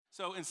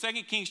So in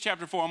 2 Kings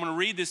chapter 4, I'm going to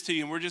read this to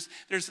you, and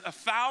there's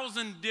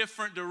 1,000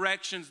 different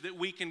directions that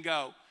we can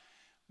go.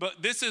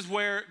 But this is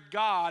where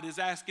God is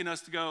asking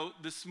us to go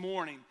this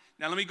morning.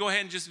 Now let me go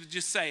ahead and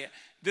just say it.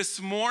 This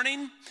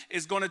morning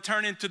is going to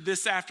turn into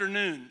this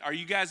afternoon. Are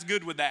you guys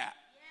good with that?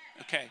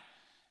 Yeah. Okay.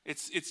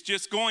 It's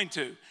just going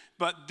to.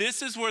 But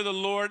this is where the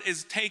Lord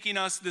is taking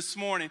us this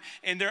morning.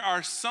 And there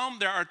are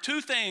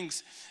two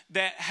things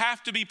that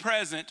have to be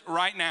present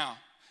right now.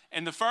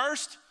 And the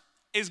first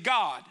is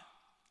God.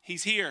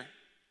 He's here.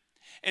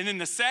 And then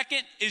the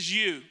second is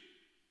you.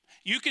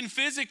 You can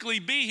physically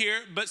be here,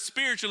 but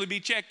spiritually be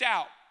checked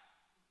out.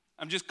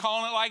 I'm just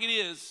calling it like it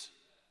is.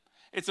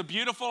 It's a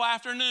beautiful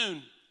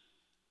afternoon.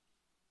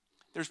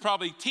 There's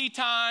probably tea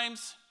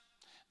times.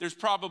 There's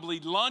probably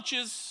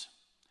lunches.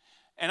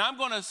 And I'm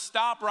going to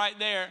stop right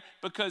there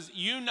because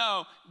you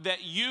know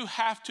that you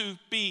have to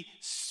be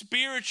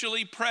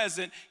spiritually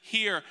present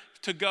here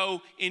to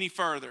go any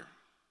further.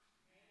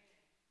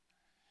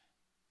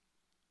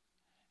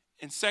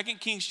 In 2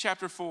 Kings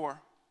chapter 4,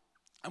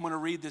 I'm going to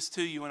read this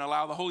to you and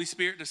allow the Holy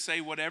Spirit to say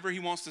whatever he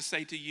wants to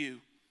say to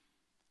you.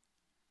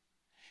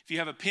 If you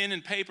have a pen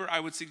and paper, I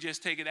would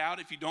suggest take it out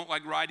if you don't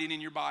like writing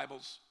in your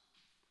Bibles.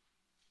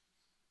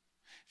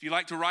 If you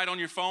like to write on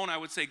your phone, I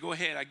would say go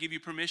ahead. I give you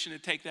permission to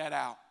take that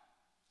out.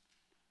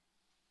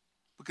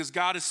 Because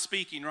God is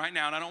speaking right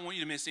now, and I don't want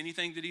you to miss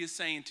anything that he is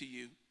saying to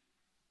you.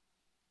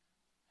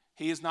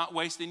 He is not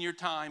wasting your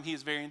time. He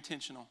is very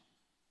intentional.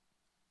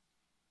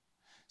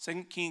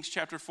 2 Kings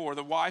chapter 4,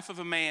 the wife of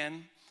a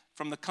man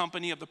from the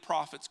company of the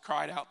prophets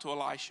cried out to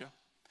Elisha,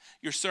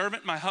 "Your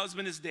servant, my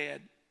husband, is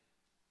dead.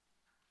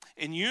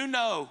 And you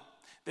know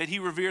that he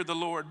revered the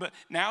Lord, but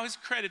now his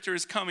creditor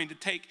is coming to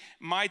take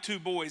my 2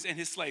 boys and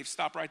his slaves."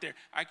 Stop right there.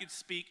 I could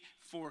speak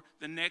for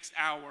the next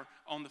hour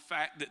on the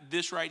fact that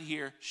this right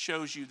here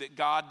shows you that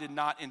God did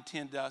not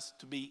intend us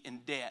to be in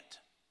debt.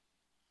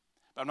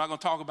 But I'm not going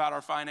to talk about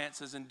our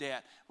finances and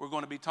debt. We're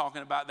going to be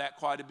talking about that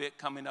quite a bit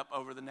coming up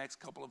over the next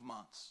couple of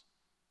months.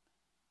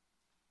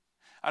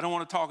 I don't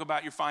want to talk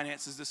about your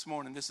finances this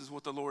morning. This is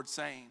what the Lord's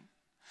saying.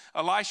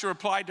 Elisha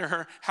replied to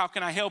her, "How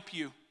can I help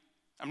you?"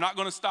 I'm not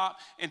going to stop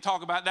and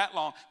talk about that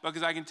long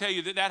because I can tell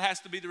you that has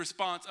to be the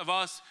response of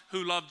us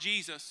who love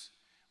Jesus.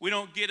 We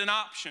don't get an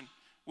option.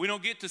 We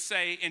don't get to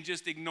say and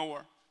just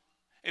ignore.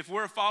 If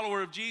we're a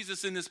follower of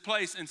Jesus in this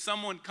place and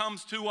someone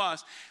comes to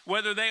us,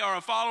 whether they are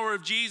a follower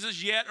of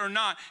Jesus yet or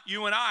not,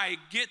 you and I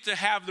get to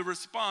have the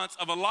response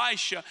of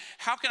Elisha,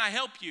 "How can I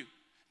help you?"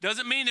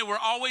 Doesn't mean that we're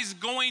always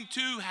going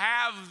to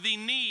have the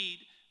need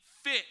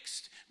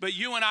fixed, but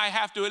you and I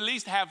have to at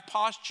least have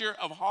posture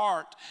of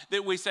heart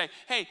that we say,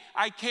 "Hey,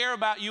 I care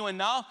about you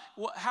enough.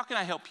 Well, how can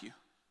I help you?"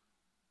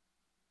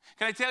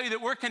 Can I tell you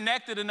that we're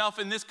connected enough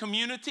in this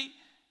community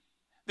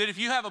that if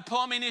you have a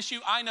plumbing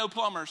issue, I know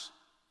plumbers.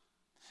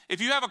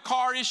 If you have a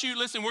car issue,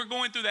 listen, we're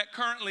going through that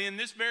currently in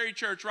this very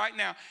church right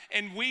now,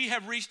 and we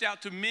have reached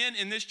out to men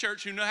in this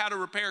church who know how to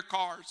repair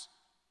cars.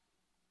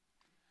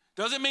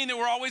 Doesn't mean that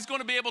we're always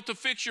going to be able to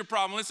fix your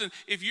problem. Listen,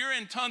 if you're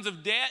in tons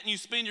of debt and you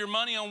spend your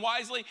money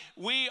unwisely,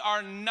 we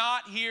are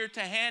not here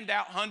to hand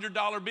out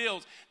 $100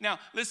 bills. Now,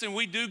 listen,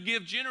 we do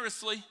give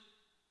generously.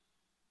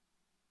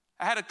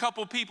 I had a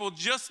couple people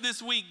just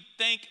this week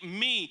thank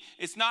me.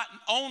 It's not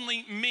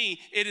only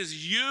me, it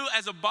is you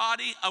as a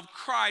body of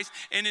Christ,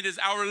 and it is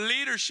our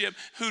leadership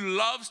who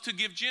loves to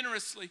give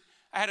generously.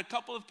 I had a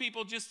couple of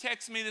people just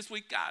text me this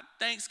week, "God,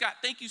 thanks, God.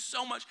 Thank you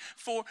so much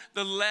for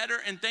the letter,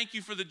 and thank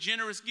you for the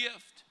generous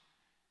gift."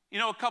 You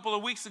know, a couple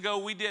of weeks ago,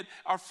 we did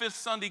our 5th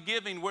Sunday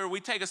giving where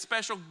we take a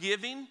special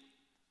giving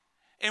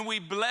and we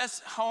bless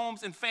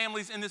homes and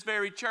families in this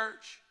very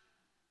church.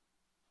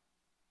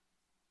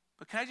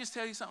 But can I just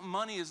tell you something?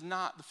 Money is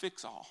not the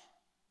fix-all.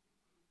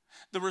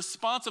 The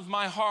response of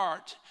my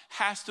heart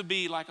has to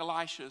be like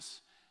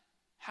Elisha's.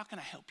 How can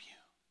I help you?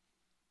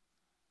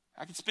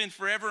 I could spend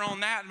forever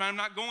on that, but I'm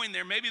not going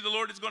there. Maybe the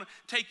Lord is going to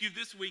take you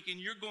this week and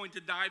you're going to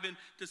dive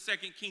into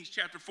 2 Kings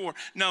chapter 4.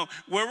 No,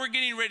 where we're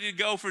getting ready to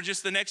go for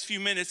just the next few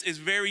minutes is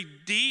very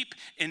deep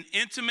and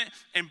intimate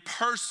and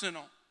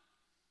personal.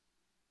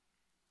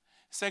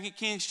 2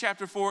 Kings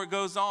chapter 4, it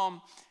goes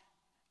on.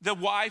 The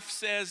wife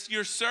says,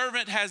 "Your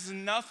servant has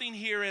nothing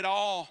here at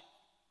all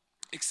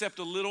except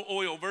a little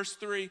oil." Verse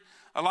 3,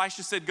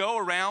 Elisha said, "Go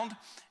around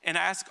and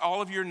ask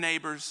all of your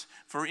neighbors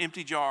for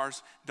empty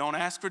jars. Don't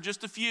ask for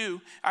just a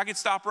few." I could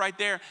stop right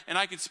there and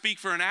I could speak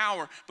for an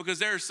hour because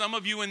there are some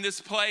of you in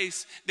this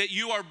place that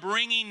you are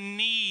bringing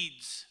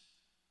needs,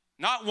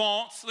 not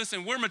wants.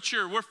 Listen, we're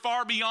mature. We're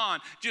far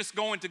beyond just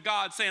going to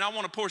God saying, "I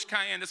want a Porsche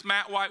Cayenne that's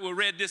matte white with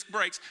red disc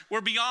brakes."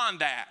 We're beyond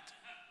that.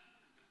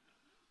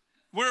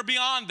 We're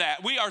beyond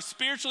that. We are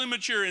spiritually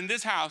mature in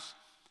this house.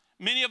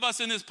 Many of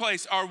us in this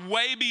place are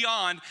way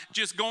beyond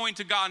just going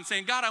to God and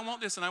saying, "God, I want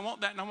this and I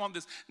want that and I want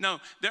this." No,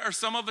 there are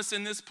some of us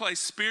in this place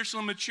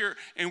spiritually mature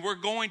and we're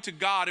going to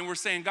God and we're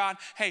saying, "God,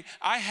 hey,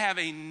 I have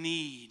a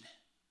need."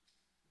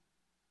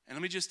 And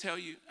let me just tell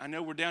you, I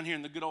know we're down here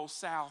in the good old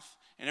South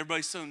and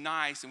everybody's so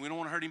nice and we don't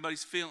want to hurt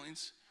anybody's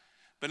feelings.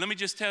 But let me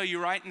just tell you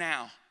right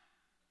now,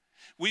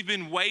 We've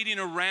been waiting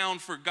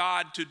around for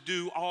God to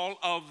do all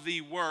of the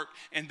work,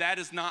 and that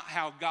is not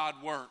how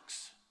God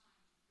works.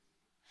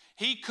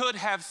 He could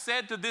have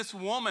said to this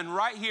woman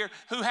right here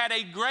who had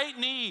a great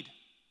need.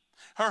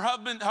 Her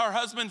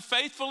husband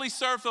faithfully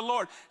served the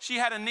Lord. She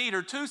had a need.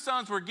 Her 2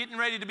 sons were getting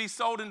ready to be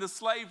sold into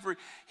slavery.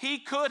 He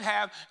could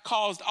have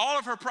caused all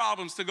of her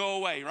problems to go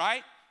away,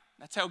 right?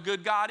 That's how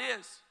good God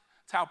is.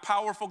 That's how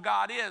powerful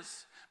God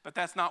is. But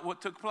that's not what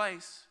took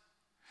place.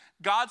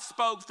 God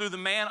spoke through the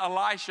man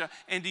Elisha,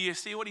 and do you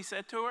see what he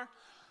said to her?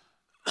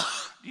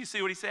 Do you see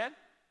what he said?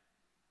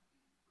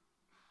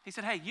 He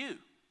said, hey, you,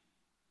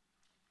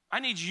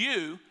 I need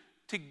you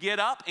to get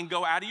up and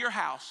go out of your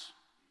house.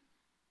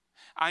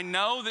 I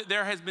know that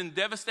there has been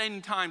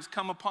devastating times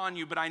come upon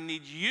you, but I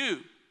need you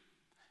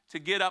to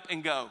get up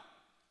and go.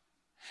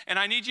 And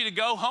I need you to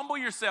go humble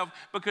yourself,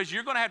 because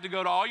you're going to have to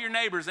go to all your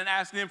neighbors and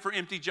ask them for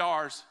empty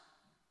jars.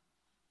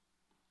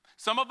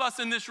 Some of us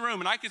in this room,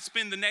 and I could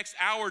spend the next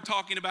hour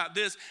talking about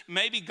this,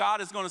 maybe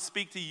God is going to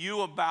speak to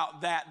you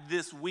about that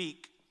this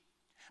week.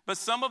 But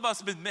some of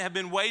us have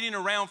been waiting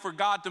around for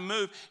God to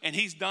move, and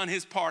he's done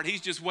his part.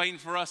 He's just waiting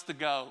for us to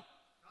go.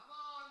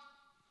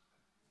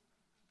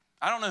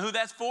 I don't know who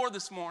that's for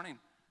this morning.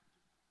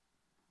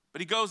 But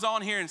he goes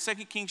on here in 2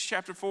 Kings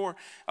chapter 4.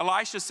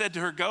 Elisha said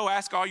to her, go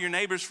ask all your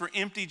neighbors for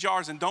empty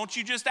jars. And don't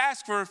you just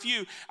ask for a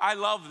few. I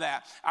love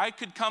that. I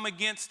could come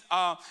against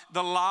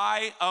the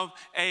lie of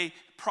a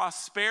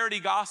prosperity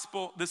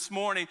gospel this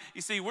morning.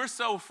 You see, we're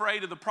so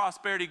afraid of the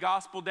prosperity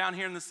gospel down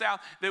here in the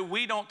South that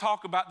we don't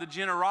talk about the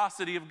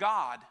generosity of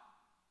God.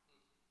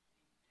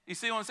 You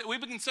see what I'm saying? We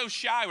become so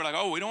shy. We're like,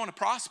 oh, we don't want to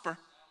prosper.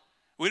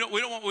 We don't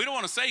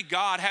want to say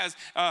God has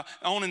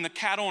owning the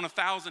cattle on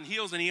 1,000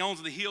 hills and he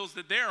owns the hills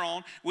that they're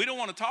on. We don't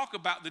want to talk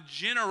about the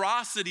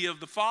generosity of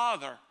the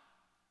Father.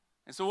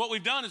 And so what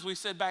we've done is we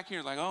said back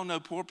here, like, oh no,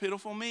 poor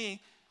pitiful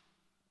me.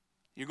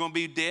 You're going to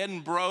be dead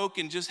and broke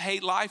and just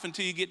hate life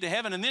until you get to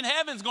heaven. And then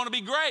heaven's going to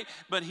be great.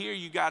 But here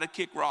you got to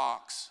kick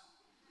rocks.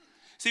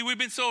 See, we've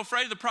been so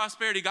afraid of the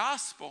prosperity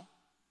gospel.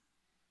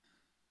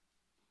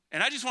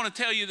 And I just want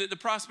to tell you that the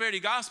prosperity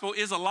gospel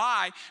is a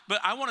lie,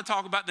 but I want to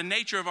talk about the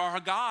nature of our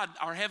God,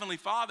 our Heavenly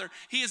Father.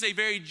 He is a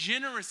very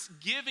generous,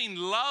 giving,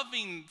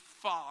 loving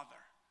Father.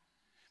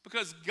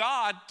 Because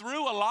God,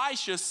 through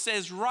Elisha,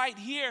 says right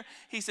here,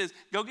 he says,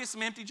 go get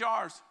some empty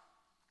jars.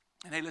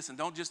 And hey, listen,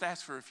 don't just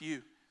ask for a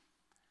few.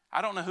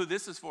 I don't know who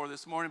this is for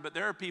this morning, but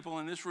there are people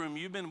in this room,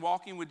 you've been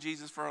walking with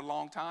Jesus for a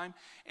long time,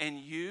 and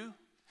you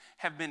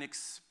have been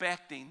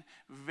expecting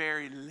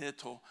very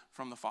little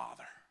from the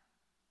Father.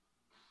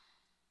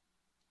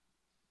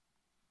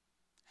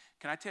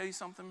 Can I tell you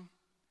something?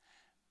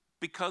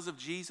 Because of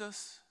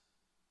Jesus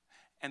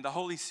and the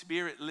Holy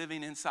Spirit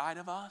living inside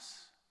of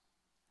us,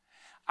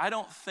 I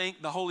don't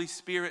think the Holy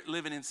Spirit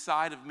living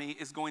inside of me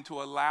is going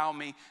to allow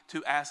me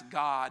to ask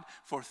God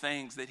for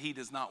things that he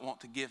does not want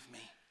to give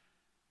me.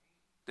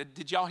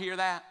 Did y'all hear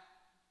that?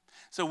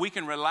 So we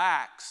can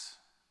relax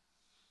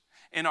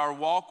in our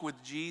walk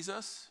with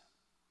Jesus,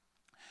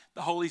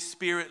 the Holy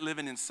Spirit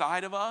living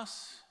inside of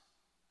us.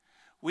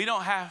 We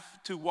don't have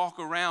to walk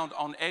around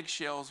on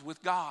eggshells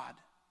with God.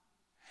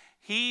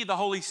 He, the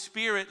Holy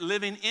Spirit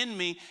living in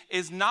me,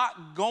 is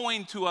not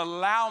going to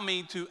allow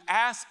me to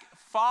ask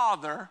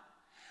Father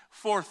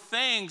for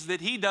things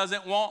that he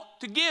doesn't want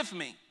to give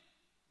me.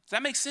 Does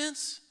that make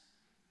sense?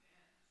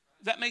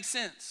 Does that make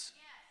sense?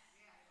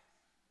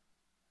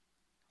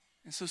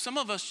 And so some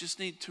of us just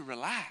need to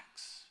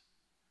relax.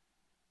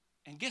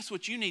 And guess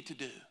what you need to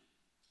do?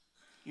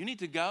 You need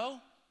to go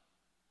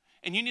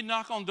and you need to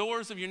knock on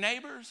doors of your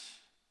neighbors.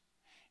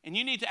 And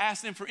you need to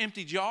ask them for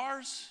empty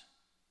jars,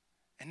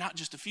 and not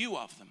just a few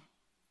of them.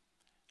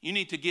 You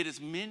need to get as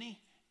many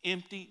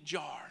empty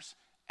jars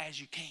as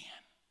you can.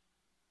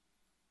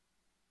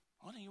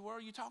 What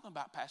are you talking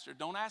about, Pastor?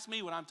 Don't ask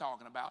me what I'm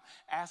talking about.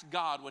 Ask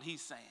God what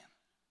he's saying.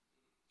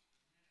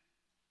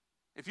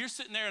 If you're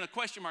sitting there in a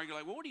question mark, you're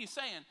like, well, what are you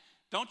saying?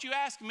 Don't you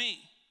ask me.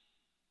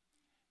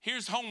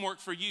 Here's homework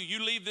for you.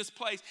 You leave this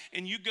place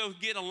and you go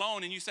get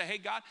alone and you say, hey,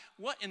 God,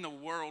 what in the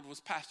world was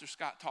Pastor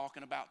Scott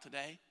talking about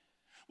today?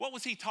 What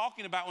was he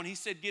talking about when he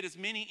said, get as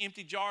many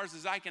empty jars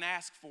as I can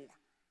ask for?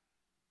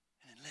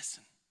 And then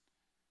listen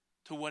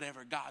to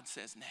whatever God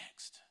says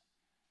next.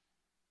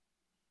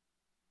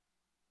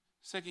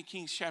 2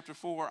 Kings chapter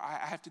 4,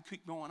 I have to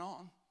keep going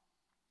on.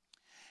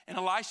 And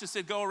Elisha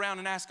said, go around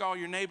and ask all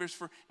your neighbors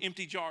for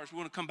empty jars. We're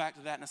going to come back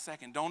to that in a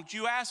second. Don't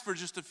you ask for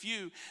just a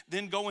few,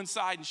 then go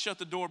inside and shut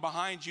the door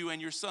behind you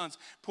and your sons.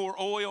 Pour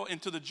oil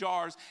into the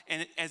jars,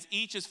 and as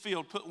each is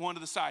filled, put one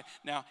to the side.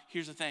 Now,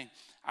 here's the thing.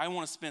 I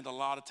want to spend a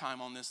lot of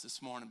time on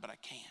this morning, but I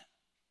can't.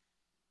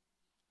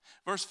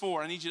 Verse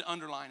 4, I need you to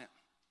underline it.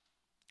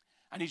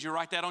 I need you to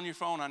write that on your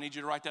phone. I need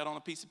you to write that on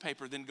a piece of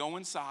paper. Then go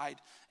inside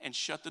and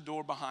shut the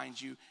door behind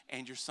you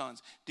and your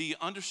sons. Do you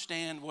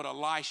understand what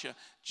Elisha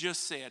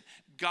just said?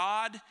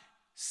 God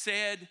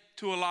said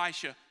to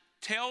Elisha,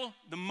 tell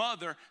the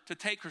mother to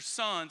take her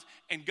sons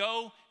and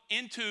go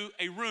into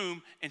a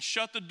room and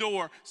shut the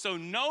door so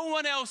no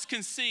one else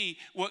can see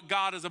what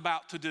God is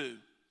about to do.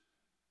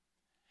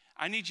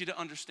 I need you to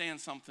understand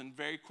something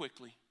very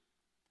quickly.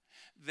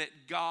 That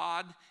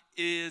God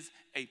is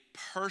a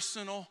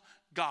personal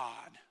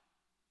God.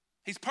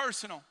 He's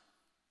personal.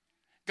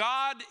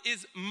 God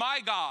is my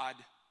God.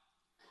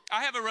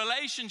 I have a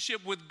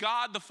relationship with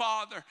God the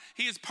Father.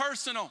 He is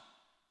personal.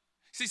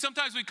 See,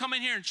 sometimes we come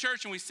in here in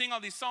church and we sing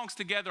all these songs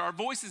together. Our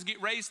voices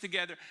get raised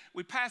together.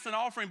 We pass an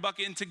offering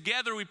bucket and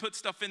together we put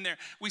stuff in there.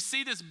 We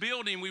see this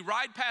building. We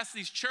ride past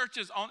these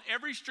churches on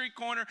every street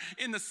corner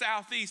in the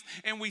Southeast,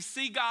 and we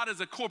see God as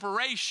a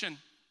corporation.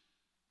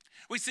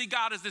 We see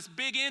God as this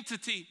big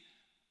entity.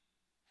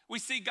 We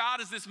see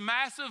God as this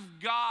massive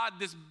God,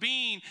 this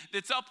being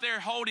that's up there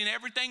holding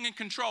everything in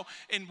control.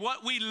 And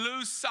what we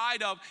lose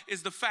sight of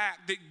is the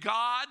fact that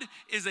God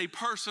is a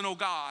personal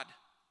God.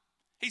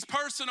 He's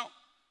personal.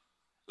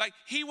 Like,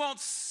 he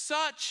wants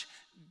such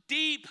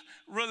deep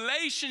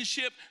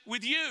relationship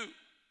with you.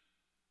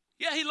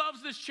 Yeah, he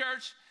loves this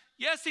church.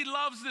 Yes, he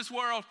loves this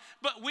world.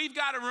 But we've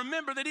got to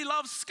remember that he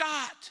loves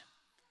Scott.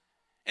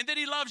 And that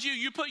he loves you.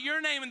 You put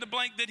your name in the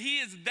blank, that he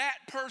is that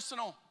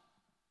personal.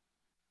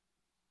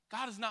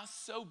 God is not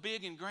so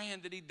big and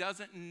grand that he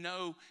doesn't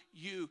know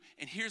you.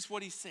 And here's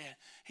what he said.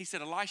 He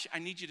said, Elisha, I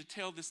need you to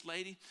tell this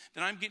lady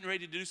that I'm getting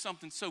ready to do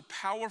something so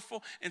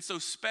powerful and so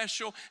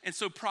special and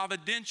so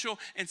providential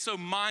and so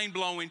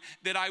mind-blowing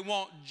that I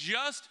want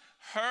just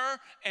her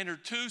and her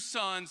 2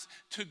 sons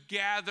to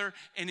gather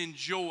and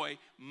enjoy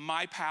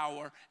my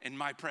power and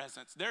my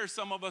presence. There are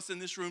some of us in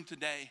this room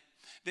today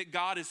that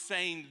God is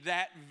saying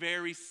that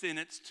very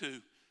sentence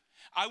to.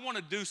 I want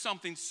to do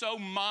something so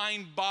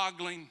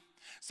mind-boggling,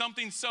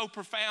 something so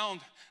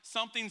profound,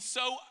 something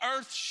so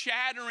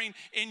earth-shattering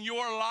in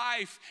your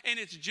life, and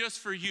it's just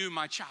for you,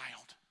 my child.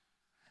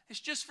 It's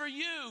just for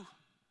you.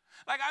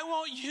 Like, I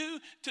want you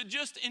to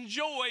just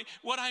enjoy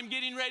what I'm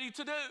getting ready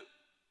to do.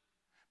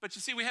 But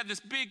you see, we have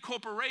this big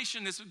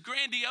corporation, this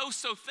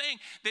grandioso thing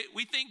that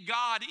we think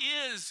God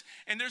is.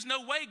 And there's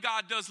no way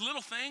God does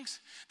little things.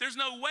 There's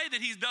no way that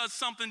he does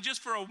something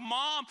just for a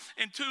mom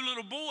and 2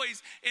 little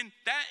boys. And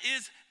that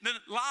is the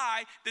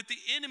lie that the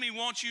enemy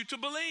wants you to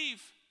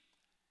believe.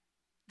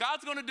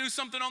 God's going to do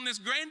something on this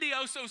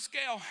grandioso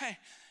scale. Hey,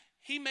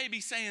 he may be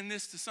saying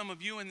this to some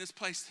of you in this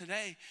place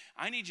today.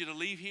 I need you to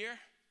leave here,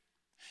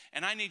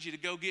 and I need you to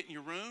go get in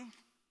your room,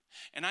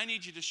 and I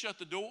need you to shut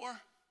the door,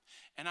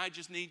 and I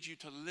just need you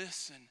to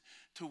listen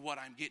to what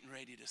I'm getting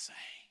ready to say.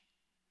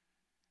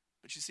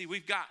 But you see,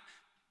 we've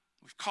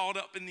caught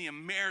up in the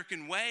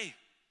American way.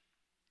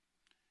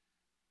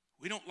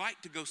 We don't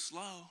like to go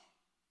slow.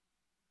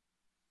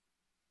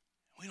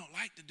 We don't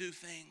like to do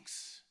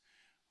things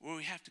where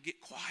we have to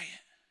get quiet.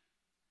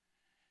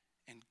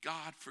 And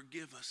God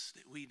forgive us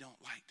that we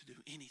don't like to do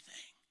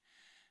anything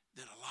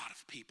that a lot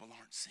of people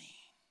aren't seeing.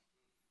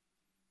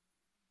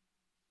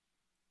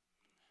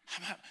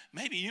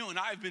 Maybe you and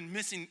I have been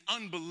missing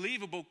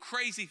unbelievable,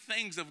 crazy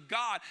things of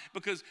God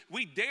because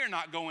we dare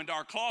not go into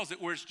our closet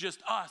where it's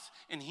just us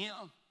and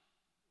him.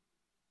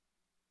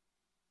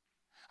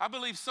 I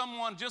believe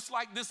someone just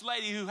like this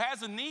lady who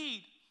has a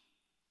need,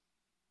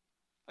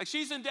 like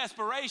she's in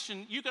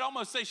desperation, you could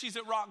almost say she's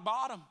at rock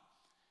bottom.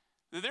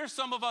 There's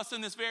some of us in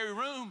this very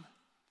room,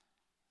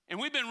 and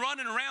we've been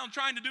running around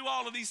trying to do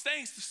all of these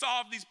things to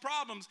solve these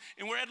problems,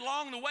 and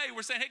along the way,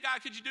 we're saying, hey,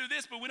 God, could you do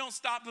this? But we don't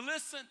stop to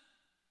listen.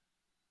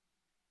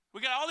 We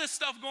got all this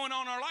stuff going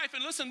on in our life,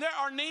 and listen, there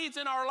are needs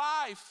in our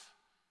life.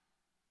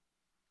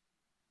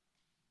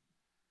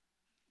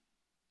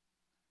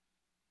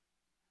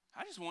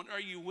 I just wonder, are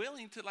you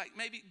willing to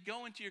maybe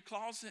go into your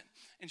closet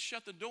and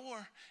shut the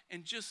door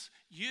and just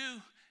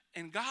you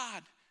and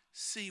God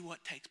see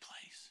what takes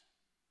place?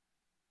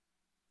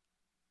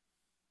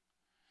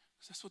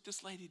 Because that's what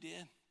this lady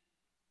did. It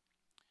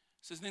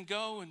says, then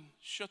go and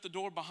shut the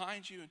door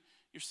behind you and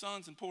your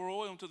sons and pour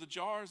oil into the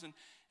jars, and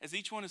as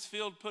each one is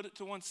filled, put it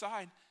to one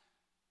side.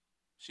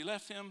 She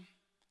left him,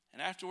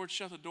 and afterwards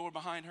shut the door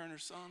behind her and her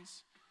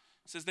sons.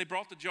 It says they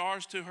brought the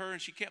jars to her,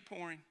 and she kept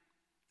pouring.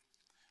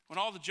 When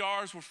all the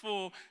jars were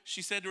full,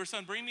 she said to her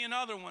son, bring me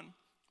another one.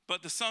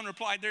 But the son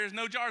replied, there is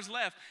no jars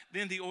left.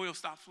 Then the oil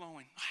stopped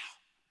flowing.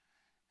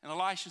 Wow. And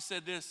Elisha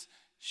said this.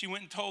 She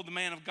went and told the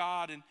man of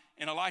God, and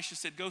Elisha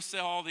said, go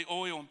sell all the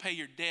oil and pay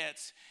your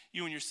debts.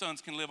 You and your sons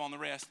can live on the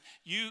rest.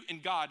 You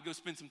and God go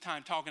spend some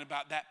time talking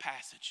about that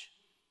passage.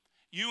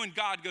 You and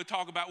God go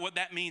talk about what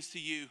that means to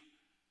you.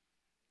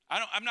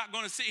 I'm not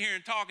going to sit here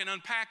and talk and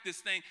unpack this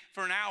thing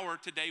for an hour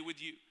today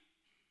with you.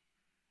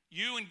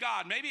 You and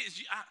God. Maybe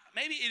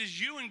it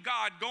is you and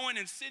God going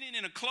and sitting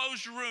in a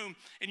closed room,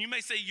 and you may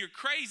say, you're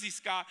crazy,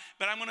 Scott,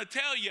 but I'm going to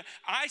tell you,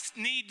 I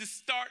need to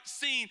start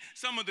seeing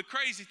some of the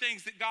crazy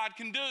things that God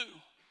can do.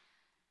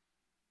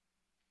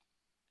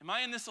 Am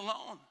I in this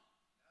alone?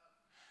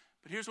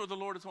 But here's where the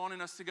Lord is wanting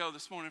us to go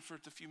this morning for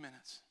a few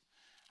minutes.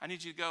 I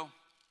need you to go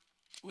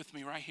with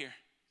me right here.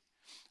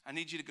 I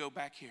need you to go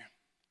back here.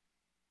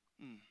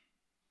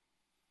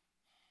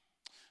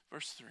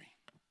 Verse 3.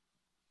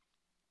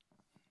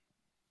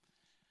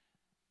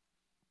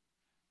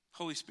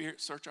 Holy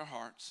Spirit, search our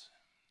hearts.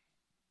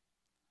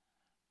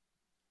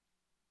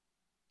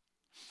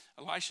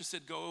 Elisha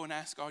said, go and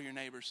ask all your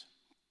neighbors.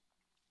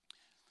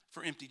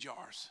 for empty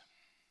jars.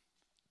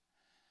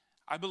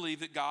 I believe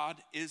that God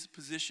is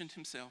positioned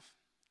himself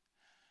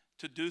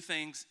to do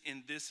things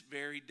in this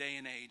very day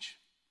and age.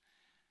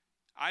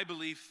 I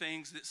believe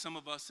things that some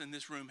of us in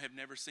this room have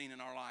never seen in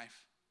our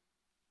life.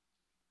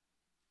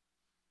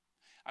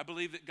 I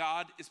believe that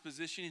God is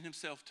positioning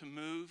himself to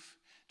move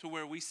to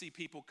where we see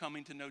people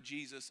coming to know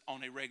Jesus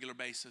on a regular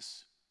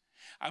basis.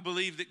 I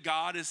believe that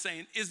God is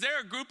saying, is there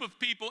a group of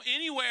people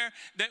anywhere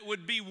that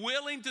would be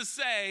willing to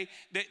say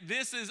that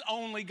this is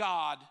only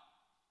God?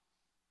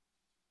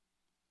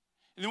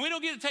 And then we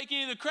don't get to take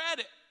any of the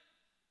credit.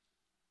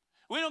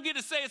 We don't get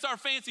to say it's our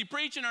fancy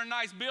preaching, our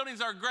nice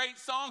buildings, our great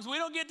songs. We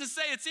don't get to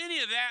say it's any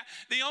of that.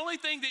 The only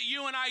thing that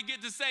you and I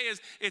get to say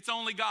is it's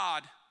only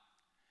God.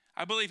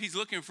 I believe he's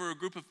looking for a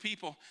group of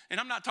people. And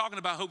I'm not talking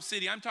about Hope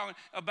City. I'm talking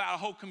about a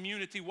whole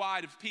community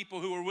wide of people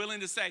who are willing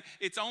to say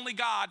it's only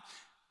God.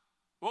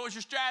 What was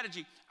your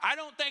strategy? I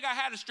don't think I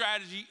had a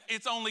strategy.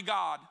 It's only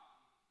God.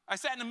 I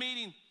sat in a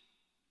meeting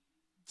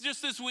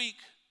just this week.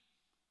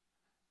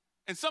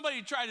 And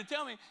somebody tried to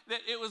tell me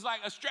that it was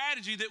like a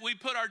strategy that we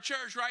put our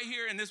church right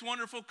here in this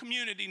wonderful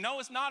community. No,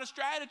 it's not a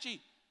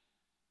strategy.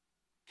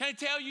 Can I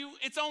tell you,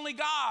 it's only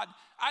God.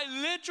 I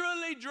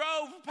literally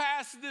drove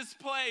past this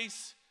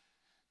place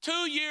 2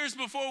 years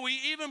before we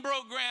even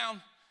broke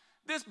ground.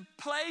 This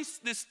place,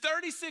 this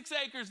 36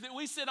 acres that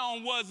we sit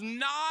on was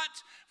not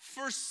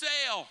for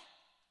sale.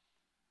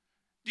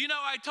 Do you know,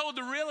 I told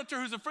the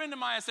realtor who's a friend of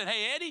mine, I said,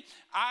 hey, Eddie,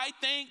 I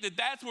think that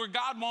that's where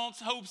God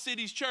wants Hope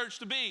City's church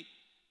to be.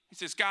 He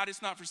says, Scott,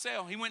 it's not for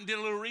sale. He went and did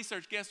a little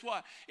research. Guess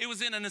what? It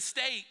was in an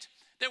estate.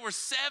 There were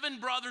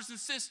 7 brothers and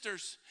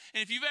sisters.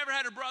 And if you've ever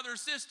had a brother or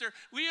sister,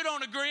 we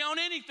don't agree on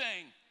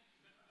anything.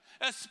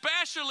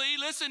 Especially,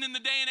 listen, in the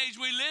day and age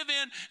we live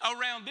in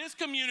around this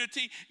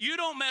community, you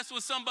don't mess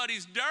with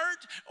somebody's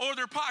dirt or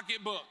their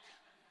pocketbook.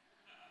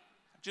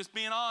 Just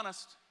being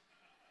honest.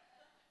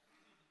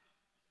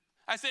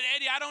 I said,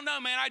 Eddie, I don't know,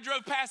 man. I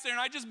drove past there,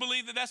 and I just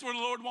believe that that's where the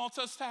Lord wants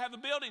us to have a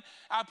building.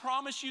 I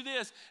promise you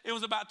this. It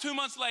was about 2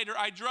 months later,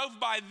 I drove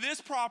by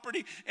this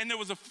property, and there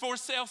was a for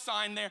sale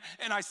sign there.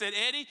 And I said,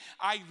 Eddie,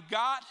 I've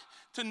got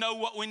to know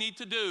what we need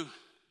to do.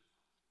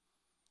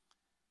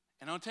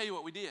 And I'll tell you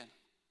what we did.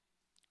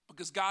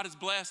 Because God is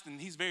blessed, and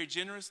he's very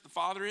generous, the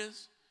Father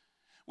is.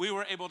 We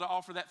were able to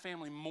offer that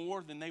family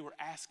more than they were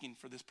asking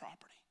for this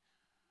property.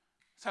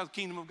 That's how the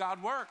kingdom of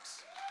God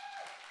works.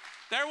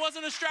 There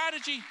wasn't a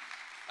strategy.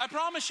 I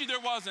promise you there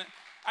wasn't.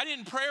 I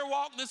didn't prayer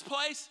walk this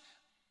place.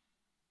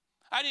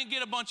 I didn't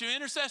get a bunch of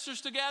intercessors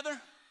together.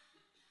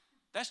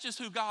 That's just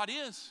who God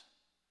is.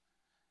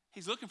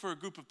 He's looking for a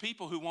group of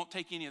people who won't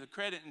take any of the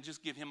credit and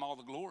just give him all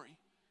the glory.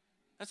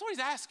 That's what he's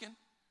asking.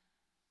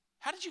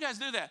 How did you guys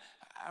do that?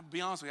 I'll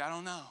be honest with you, I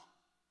don't know.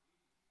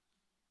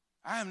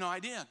 I have no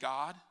idea,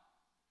 God.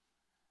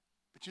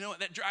 But you know what?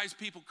 That drives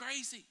people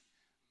crazy.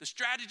 The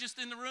strategist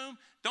in the room,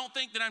 don't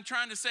think that I'm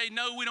trying to say,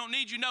 no, we don't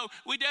need you. No,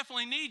 we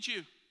definitely need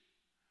you.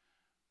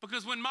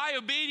 Because when my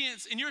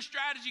obedience and your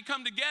strategy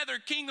come together,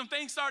 kingdom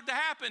things start to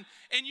happen,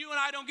 and you and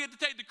I don't get to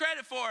take the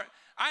credit for it.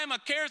 I am a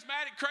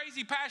charismatic,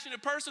 crazy,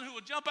 passionate person who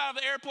will jump out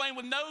of the airplane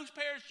with no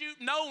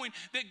parachute, knowing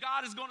that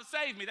God is going to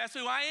save me. That's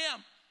who I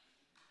am.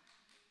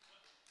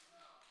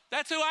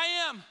 That's who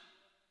I am.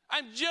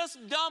 I'm just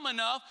dumb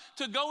enough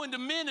to go into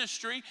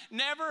ministry,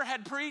 never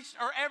had preached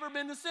or ever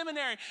been to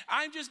seminary.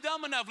 I'm just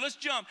dumb enough. Let's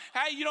jump.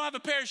 Hey, you don't have a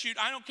parachute.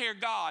 I don't care,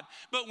 God.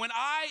 But when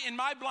I and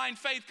my blind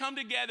faith come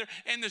together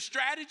and the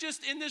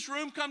strategists in this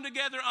room come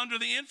together under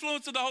the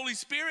influence of the Holy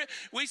Spirit,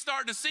 we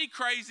start to see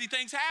crazy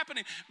things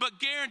happening. But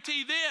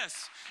guarantee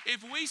this,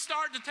 if we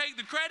start to take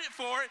the credit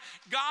for it,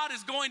 God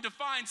is going to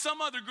find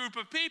some other group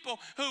of people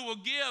who will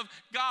give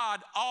God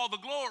all the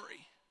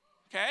glory.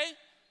 Okay?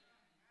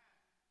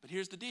 But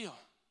here's the deal.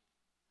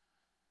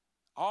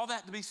 All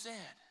that to be said,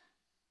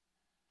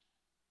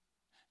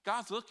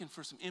 God's looking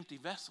for some empty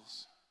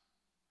vessels.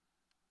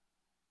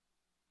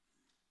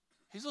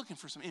 He's looking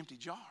for some empty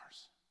jars.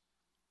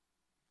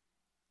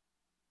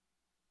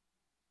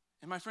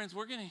 And my friends,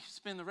 we're going to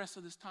spend the rest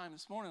of this time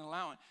this morning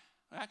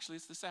actually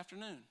it's this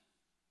afternoon.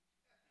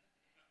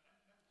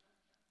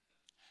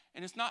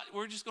 And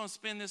we're just going to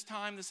spend this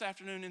time this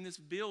afternoon in this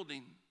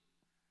building.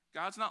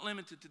 God's not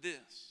limited to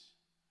this.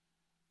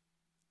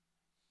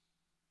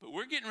 But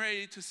we're getting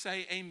ready to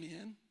say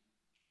amen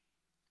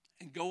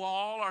and go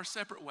all our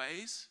separate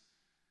ways,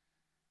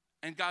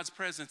 and God's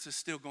presence is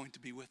still going to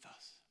be with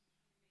us.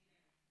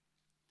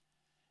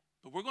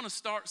 But we're going to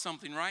start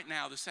something right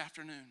now this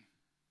afternoon,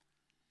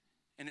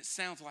 and it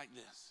sounds like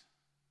this.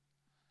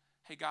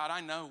 Hey, God,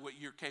 I know what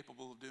you're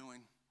capable of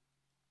doing.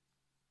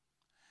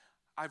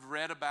 I've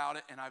read about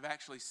it, and I've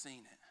actually seen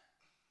it.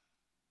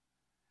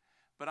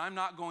 But I'm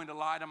not going to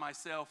lie to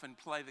myself and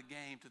play the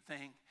game to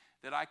think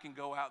that I can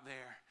go out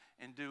there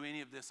and do any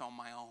of this on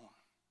my own.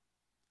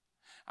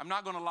 I'm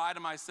not going to lie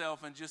to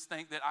myself and just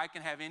think that I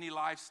can have any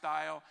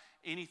lifestyle,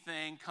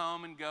 anything,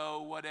 come and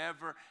go,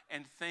 whatever,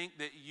 and think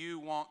that you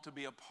want to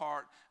be a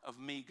part of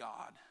me,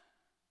 God.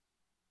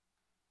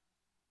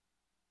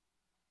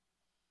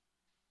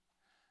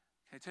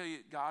 Can I tell you,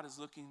 God is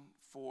looking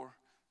for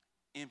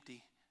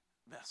empty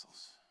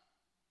vessels.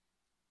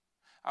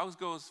 I always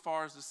go as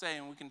far as to say,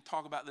 and we can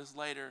talk about this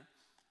later,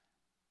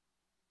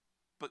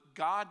 but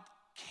God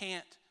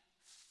can't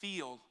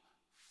fill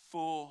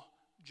full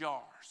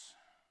jars.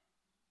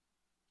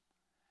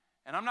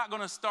 And I'm not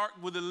going to start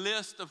with a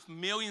list of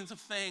millions of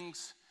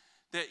things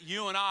that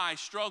you and I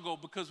struggle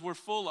because we're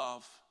full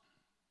of.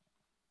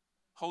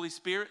 Holy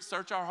Spirit,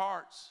 search our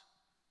hearts.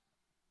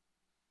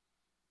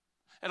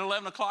 At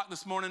 11 o'clock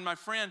this morning, my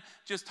friend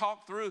just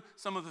talked through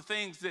some of the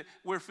things that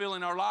we're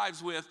filling our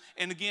lives with.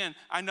 And again,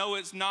 I know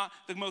it's not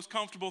the most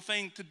comfortable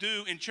thing to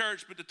do in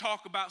church, but to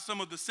talk about some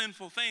of the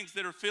sinful things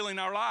that are filling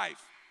our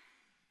life.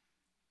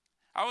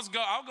 I'll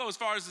go as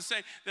far as to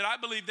say that I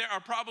believe there are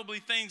probably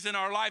things in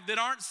our life that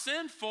aren't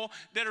sinful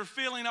that are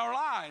filling our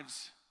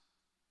lives.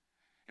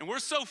 And we're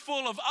so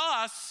full of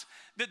us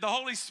that the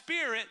Holy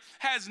Spirit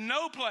has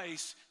no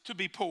place to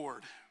be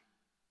poured.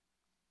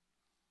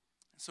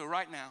 So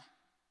right now,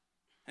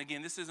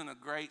 again, this isn't a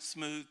great,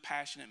 smooth,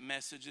 passionate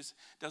message. This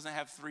doesn't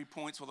have 3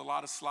 points with a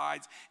lot of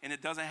slides, and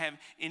it doesn't have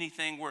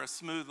anything where a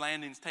smooth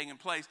landing is taking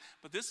place.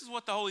 But this is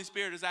what the Holy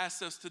Spirit has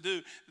asked us to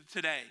do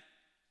today.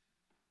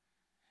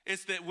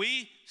 It's that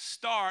we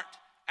start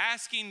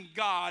asking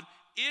God,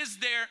 is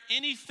there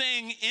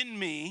anything in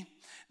me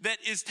that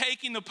is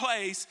taking the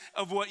place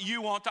of what you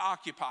want to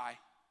occupy?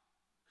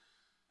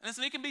 And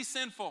listen, it can be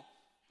sinful.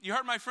 You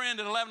heard my friend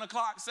at 11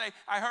 o'clock say,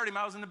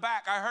 I was in the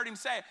back, I heard him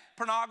say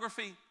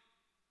pornography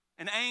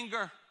and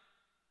anger.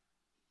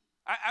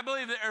 I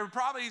believe that there are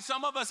probably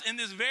some of us in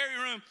this very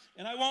room,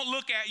 and I won't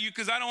look at you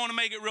because I don't want to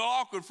make it real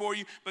awkward for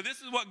you, but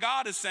this is what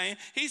God is saying.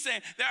 He's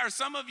saying there are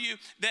some of you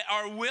that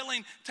are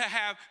willing to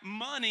have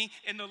money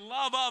and the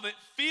love of it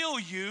fill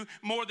you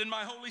more than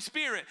my Holy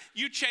Spirit.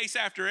 You chase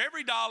after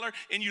every dollar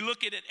and you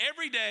look at it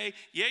every day.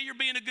 Yeah, you're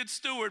being a good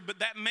steward, but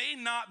that may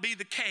not be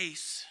the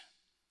case.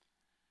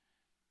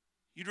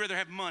 You'd rather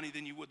have money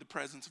than you would the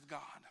presence of God.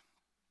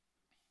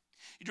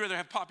 You'd rather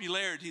have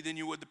popularity than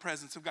you would the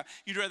presence of God.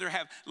 You'd rather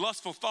have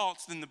lustful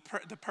thoughts than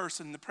the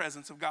person in the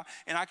presence of God.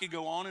 And I could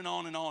go on and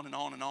on and on and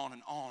on and on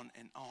and on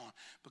and on,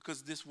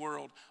 because this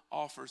world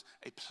offers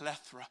a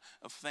plethora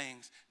of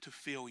things to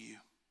fill you.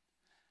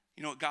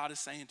 You know what God is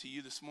saying to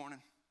you this morning?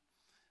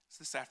 It's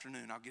this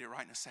afternoon. I'll get it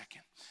right in a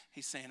second.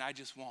 He's saying, I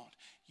just want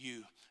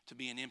you to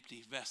be an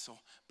empty vessel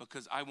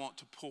because I want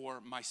to pour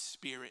my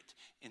Spirit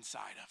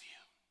inside of you.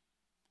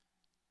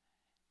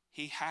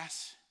 He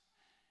has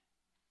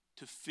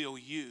to fill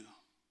you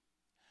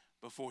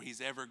before he's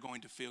ever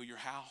going to fill your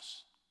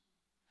house,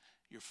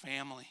 your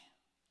family,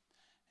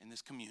 and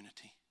this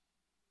community.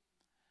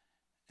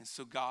 And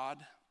so God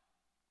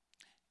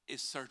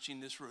is searching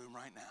this room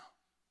right now.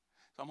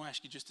 So I'm going to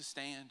ask you just to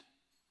stand.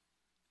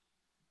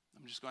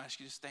 I'm just going to ask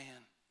you to stand.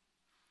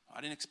 Oh,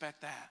 I didn't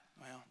expect that.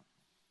 Well,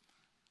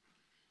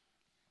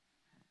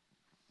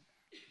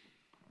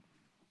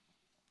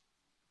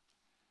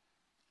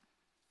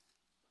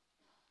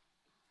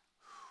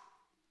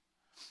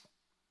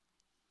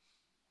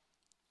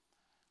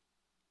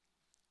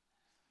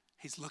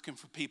 he's looking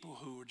for people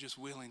who are just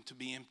willing to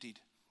be emptied.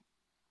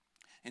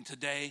 And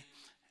today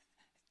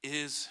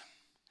is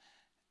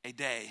a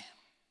day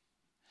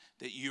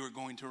that you are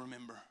going to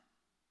remember.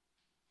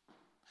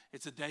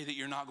 It's a day that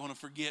you're not going to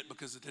forget,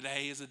 because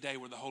today is a day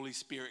where the Holy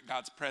Spirit,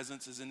 God's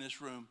presence, is in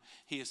this room.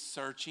 He is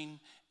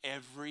searching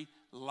every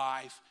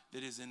life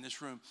that is in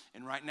this room.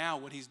 And right now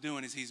what he's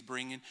doing is he's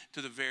bringing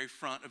to the very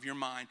front of your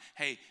mind,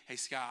 hey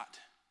Scott,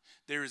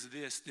 there is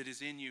this that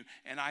is in you,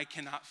 and I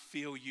cannot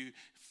feel you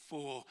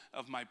full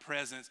of my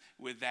presence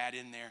with that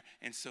in there.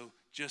 And so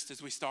just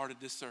as we started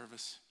this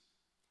service,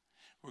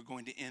 we're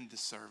going to end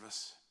this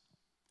service.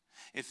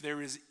 If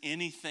there is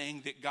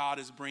anything that God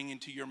is bringing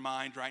to your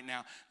mind right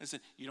now, listen,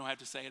 you don't have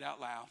to say it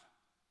out loud.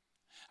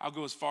 I'll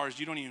go as far as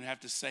you don't even have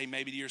to say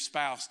maybe to your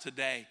spouse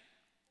today.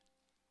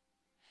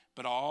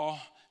 But all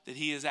that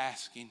he is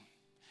asking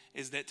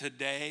is that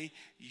today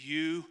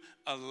you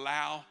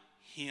allow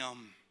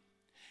him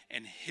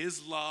and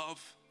his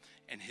love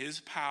and his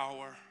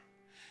power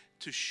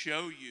to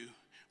show you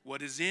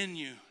what is in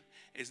you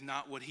is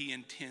not what he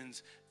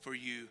intends for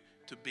you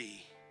to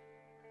be.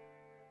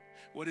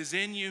 What is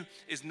in you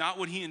is not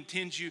what he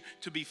intends you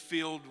to be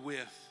filled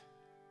with.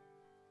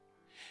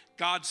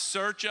 God,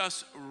 search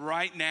us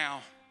right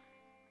now.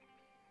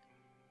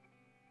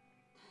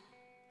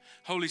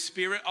 Holy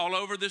Spirit, all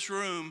over this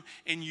room,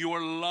 in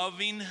your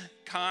loving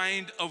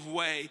kind of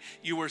way,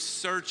 you are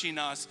searching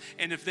us.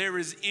 And if there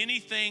is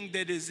anything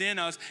that is in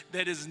us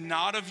that is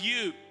not of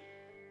you,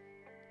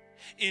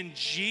 in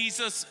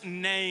Jesus'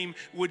 name,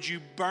 would you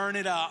burn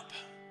it up?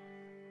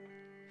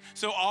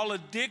 So all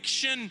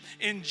addiction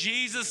in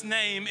Jesus'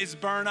 name is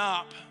burned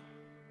up.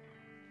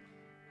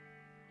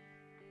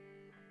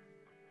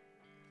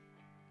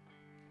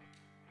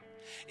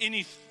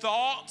 Any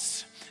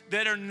thoughts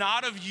that are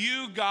not of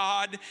you,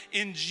 God,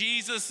 in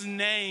Jesus'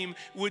 name,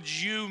 would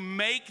you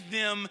make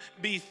them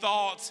be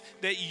thoughts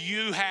that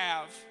you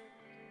have?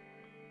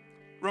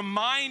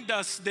 Remind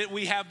us that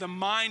we have the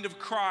mind of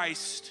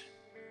Christ.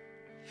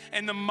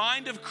 And the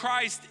mind of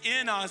Christ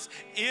in us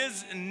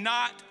is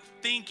not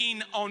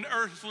thinking on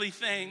earthly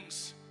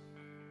things.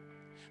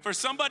 For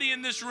somebody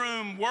in this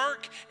room,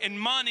 work and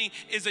money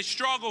is a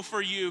struggle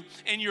for you,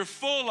 and you're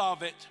full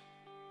of it.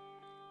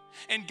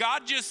 And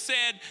God just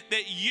said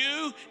that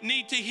you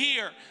need to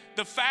hear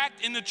the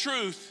fact and the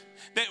truth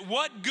that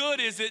what good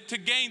is it to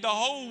gain the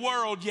whole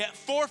world yet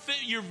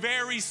forfeit your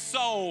very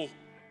soul?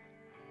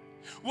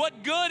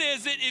 What good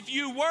is it if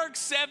you work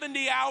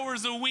 70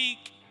 hours a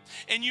week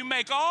and you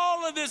make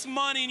all of this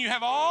money and you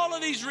have all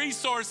of these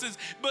resources,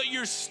 but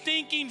your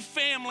stinking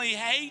family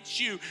hates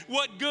you?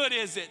 What good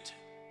is it?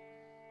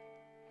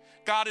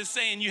 God is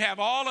saying you have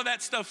all of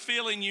that stuff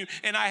filling you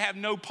and I have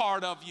no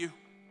part of you.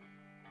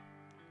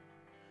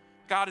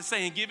 God is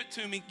saying, give it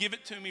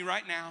to me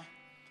right now.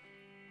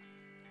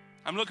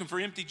 I'm looking for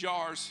empty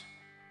jars.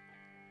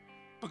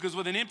 Because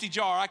with an empty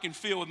jar, I can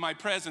fill with my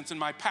presence and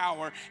my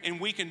power, and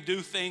we can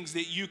do things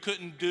that you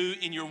couldn't do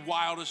in your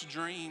wildest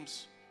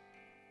dreams.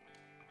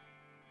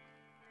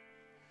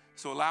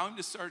 So allow him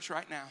to search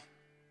right now.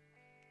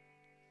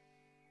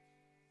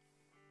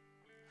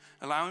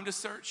 Allow him to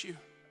search you.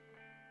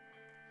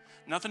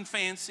 Nothing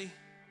fancy.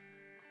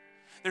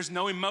 There's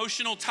no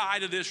emotional tie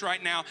to this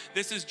right now.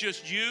 This is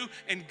just you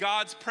and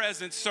God's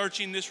presence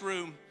searching this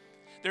room.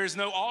 There's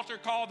no altar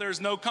call. There's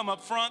no come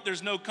up front.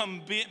 There's no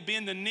come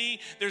bend the knee.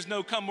 There's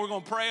no come, we're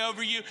going to pray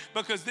over you.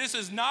 Because this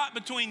is not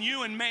between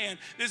you and man.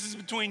 This is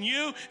between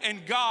you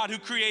and God who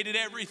created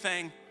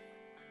everything.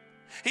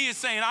 He is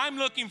saying, I'm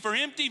looking for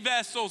empty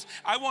vessels.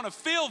 I want to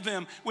fill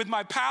them with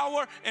my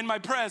power and my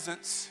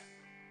presence.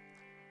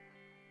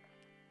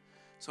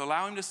 So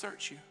allow him to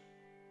search you.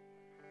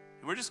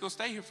 And we're just going to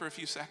stay here for a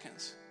few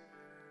seconds.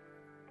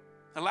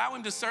 Allow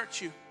him to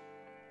search you.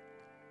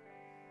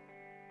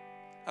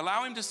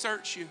 Allow him to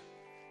search you.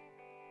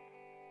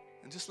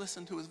 And just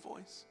listen to his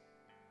voice.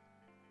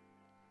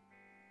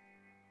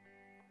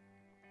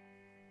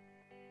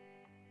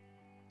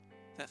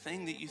 That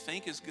thing that you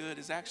think is good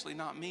is actually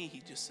not me,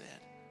 he just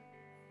said.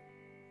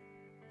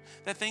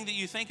 That thing that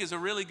you think is a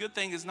really good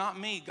thing is not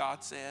me,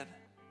 God said.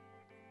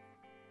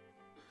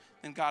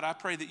 And God, I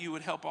pray that you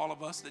would help all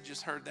of us that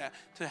just heard that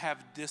to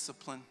have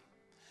discipline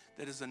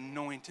that is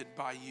anointed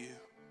by you.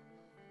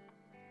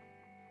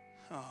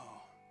 Oh.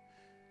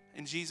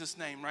 In Jesus'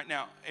 name, right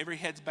now, every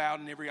head's bowed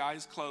and every eye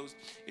is closed.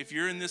 If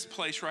you're in this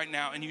place right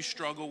now and you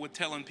struggle with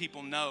telling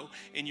people no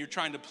and you're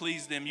trying to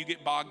please them, you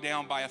get bogged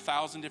down by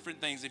 1,000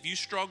 different things. If you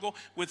struggle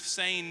with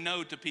saying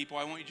no to people,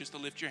 I want you just to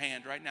lift your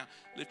hand right now.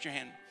 Lift your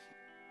hand.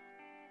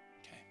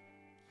 Okay.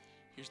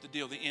 Here's the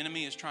deal. The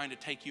enemy is trying to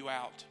take you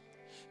out.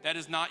 That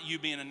is not you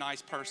being a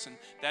nice person.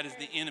 That is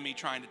the enemy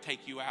trying to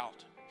take you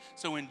out.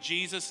 So in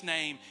Jesus'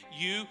 name,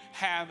 you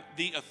have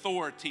the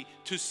authority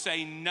to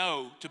say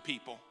no to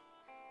people.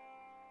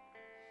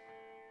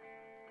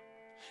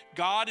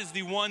 God is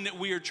the one that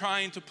we are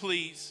trying to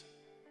please.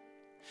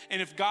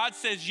 And if God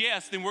says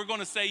yes, then we're going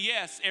to say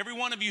yes. Every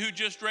one of you who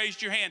just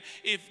raised your hand,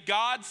 if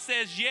God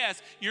says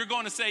yes, you're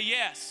going to say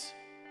yes.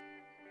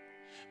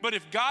 But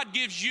if God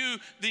gives you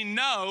the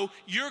no,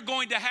 you're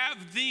going to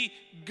have the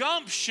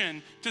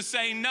gumption to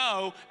say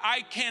no,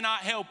 I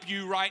cannot help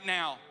you right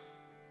now.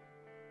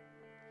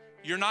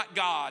 You're not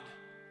God.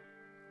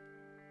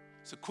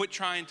 So quit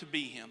trying to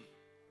be him.